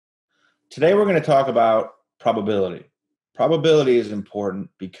Today we're going to talk about probability. Probability is important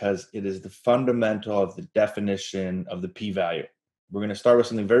because it is the fundamental of the definition of the p-value. We're going to start with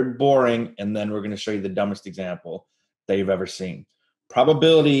something very boring, and then we're going to show you the dumbest example that you've ever seen.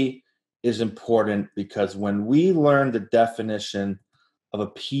 Probability is important because when we learn the definition of a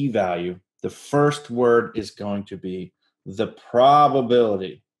p-value, the first word is going to be the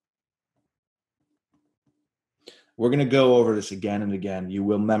probability. We're going to go over this again and again. You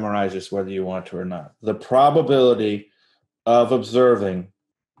will memorize this whether you want to or not. The probability of observing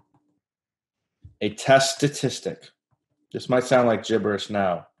a test statistic. This might sound like gibberish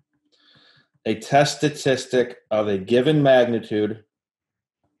now. A test statistic of a given magnitude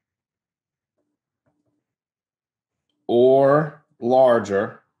or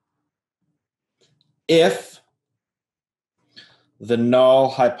larger if the null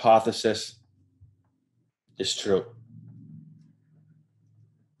hypothesis is true.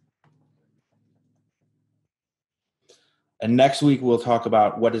 And next week, we'll talk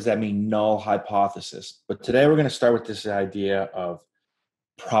about what does that mean, null hypothesis. But today, we're going to start with this idea of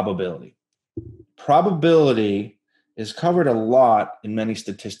probability. Probability is covered a lot in many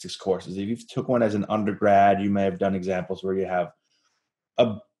statistics courses. If you took one as an undergrad, you may have done examples where you have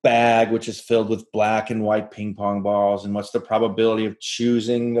a bag which is filled with black and white ping pong balls, and what's the probability of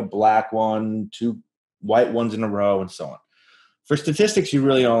choosing a black one, two white ones in a row, and so on. For statistics, you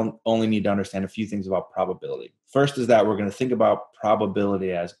really only need to understand a few things about probability. First is that we're going to think about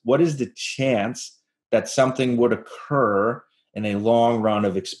probability as what is the chance that something would occur in a long run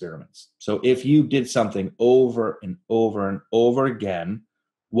of experiments. So if you did something over and over and over again,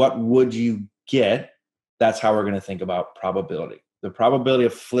 what would you get? That's how we're going to think about probability. The probability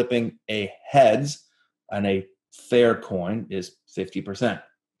of flipping a heads on a fair coin is 50%.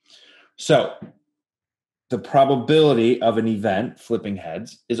 So the probability of an event flipping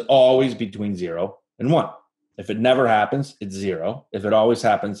heads is always between 0 and 1. If it never happens, it's 0. If it always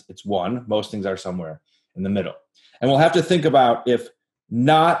happens, it's 1. Most things are somewhere in the middle. And we'll have to think about if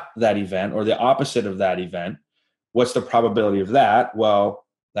not that event or the opposite of that event, what's the probability of that? Well,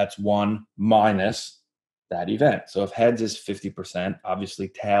 that's 1 minus that event. So if heads is 50%, obviously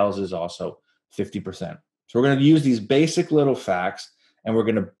tails is also 50%. So we're going to use these basic little facts, and we're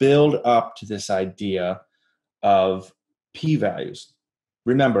going to build up to this idea of p-values.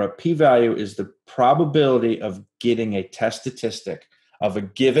 Remember, a p-value is the probability of getting a test statistic of a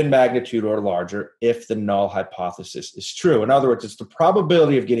given magnitude or larger if the null hypothesis is true. In other words, it's the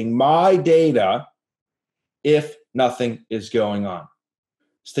probability of getting my data if nothing is going on.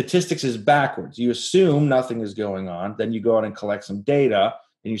 Statistics is backwards. You assume nothing is going on, then you go out and collect some data,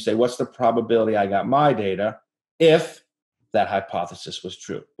 and you say, what's the probability I got my data if that hypothesis was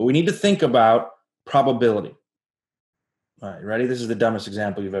true? But we need to think about probability. All right, ready? This is the dumbest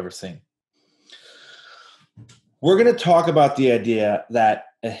example you've ever seen. We're going to talk about the idea that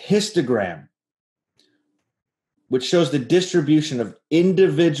a histogram, which shows the distribution of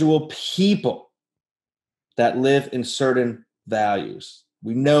individual people that live in certain values.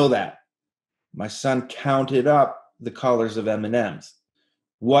 We know that. My son counted up the colors of M&Ms.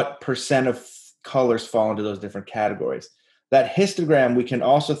 What percent of colors fall into those different categories? That histogram we can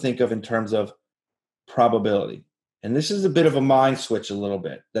also think of in terms of probability. And this is a bit of a mind switch a little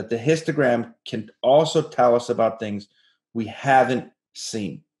bit, that the histogram can also tell us about things we haven't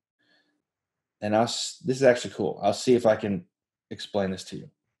seen. And this is actually cool. I'll see if I can explain this to you.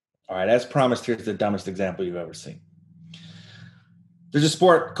 All right, as promised, here's the dumbest example you've ever seen. There's a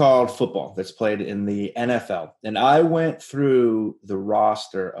sport called football that's played in the NFL. And I went through the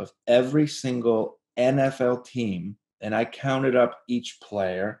roster of every single NFL team, and I counted up each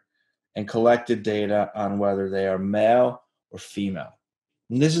player and collected data on whether they are male or female.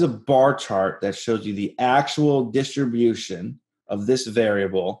 And this is a bar chart that shows you the actual distribution of this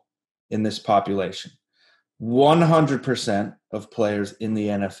variable in this population. 100% of players in the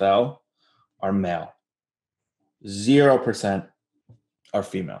NFL are male. 0% are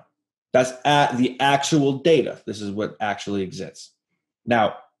female. That's at the actual data. This is what actually exists.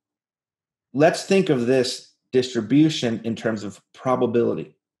 Now, let's think of this distribution in terms of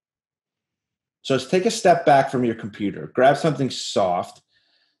probability. So let's take a step back from your computer, grab something soft,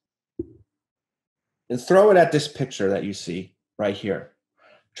 and throw it at this picture that you see right here.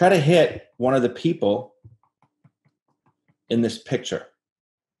 Try to hit one of the people in this picture.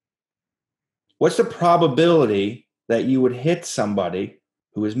 What's the probability that you would hit somebody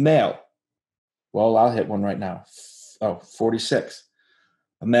who is male? Well, I'll hit one right now. 46.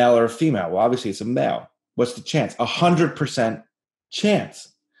 A male or a female? Well, obviously it's a male. What's the chance? 100% chance.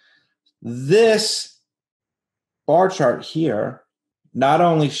 This bar chart here not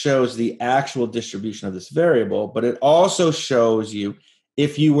only shows the actual distribution of this variable, but it also shows you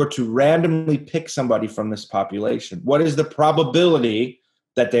if you were to randomly pick somebody from this population, what is the probability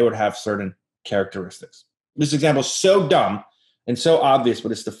that they would have certain characteristics? This example is so dumb and so obvious,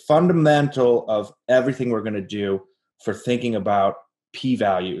 but it's the fundamental of everything we're going to do for thinking about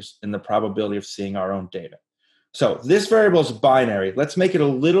p-values and the probability of seeing our own data. So this variable is binary. Let's make it a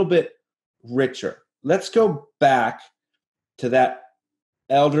little bit richer. Let's go back to that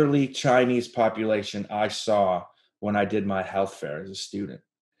elderly Chinese population I saw when I did my health fair as a student.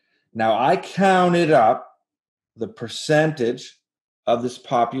 Now, I counted up the percentage of this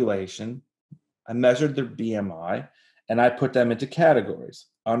population. I measured their BMI, and I put them into categories: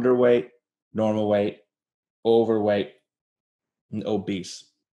 underweight, normal weight, overweight, and obese.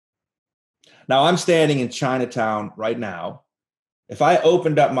 Now, I'm standing in Chinatown right now. If I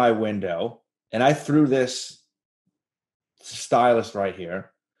opened up my window and I threw this stylus right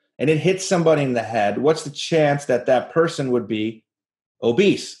here, and it hits somebody in the head, what's the chance that that person would be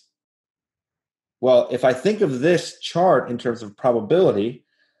obese? Well, if I think of this chart in terms of probability,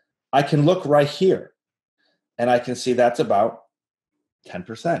 I can look right here and I can see that's about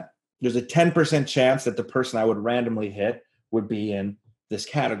 10%. There's a 10% chance that the person I would randomly hit would be in this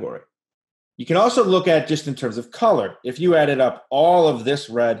category. You can also look at just in terms of color. If you added up all of this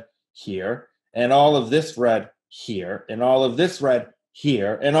red here, and all of this red here, and all of this red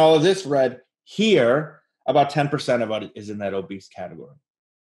here, and all of this red here, about 10% of it is in that obese category.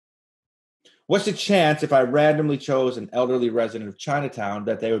 What's the chance if I randomly chose an elderly resident of Chinatown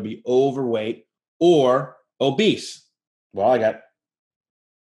that they would be overweight or obese? Well, I got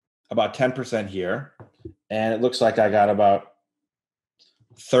about 10% here, and it looks like I got about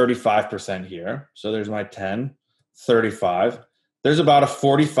 35% here. So there's my 10, 35. There's about a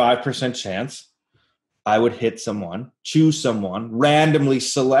 45% chance I would hit someone, choose someone, randomly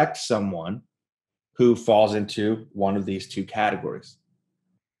select someone who falls into one of these two categories.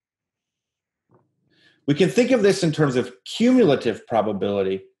 We can think of this in terms of cumulative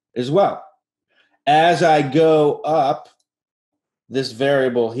probability as well. As I go up this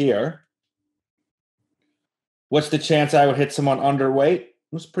variable here, what's the chance I would hit someone underweight?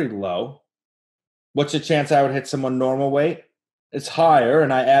 It's pretty low. What's the chance I would hit someone normal weight? It's higher,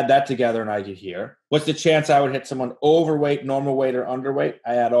 and I add that together and I get here. What's the chance I would hit someone overweight, normal weight, or underweight?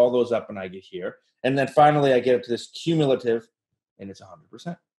 I add all those up and I get here. And then finally I get up to this cumulative, and it's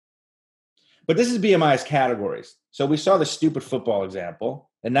 100%. But this is BMI's categories. So we saw the stupid football example,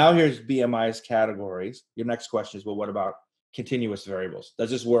 and now here's BMI's categories. Your next question is, well, what about continuous variables? Does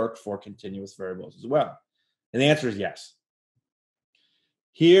this work for continuous variables as well? And the answer is yes.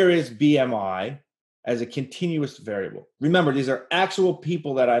 Here is BMI as a continuous variable. Remember, these are actual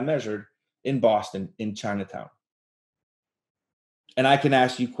people that I measured in Boston, in Chinatown. And I can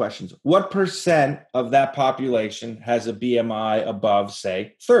ask you questions. What percent of that population has a BMI above,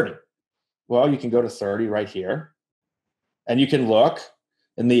 say, 30? Well, you can go to 30 right here, and you can look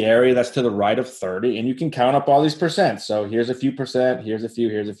in the area that's to the right of 30, and you can count up all these percents. So here's a few percent, here's a few,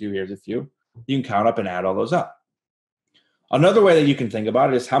 here's a few, here's a few. You can count up and add all those up. Another way that you can think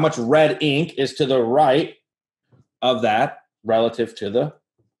about it is how much red ink is to the right of that relative to the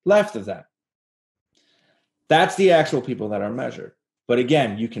left of that. That's the actual people that are measured. But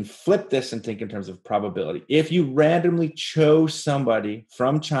again, you can flip this and think in terms of probability. If you randomly chose somebody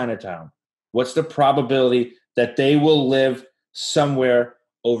from Chinatown, what's the probability that they will live somewhere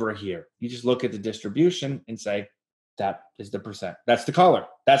over here? You just look at the distribution and say, that is the percent. That's the color.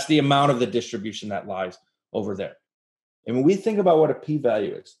 That's the amount of the distribution that lies over there. And when we think about what a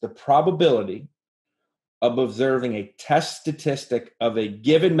p-value is, the probability of observing a test statistic of a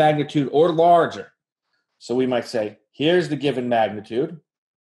given magnitude or larger. So we might say, here's the given magnitude.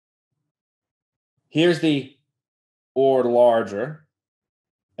 Here's the or larger.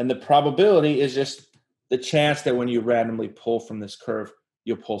 And the probability is just the chance that when you randomly pull from this curve,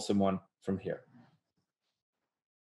 you'll pull someone from here.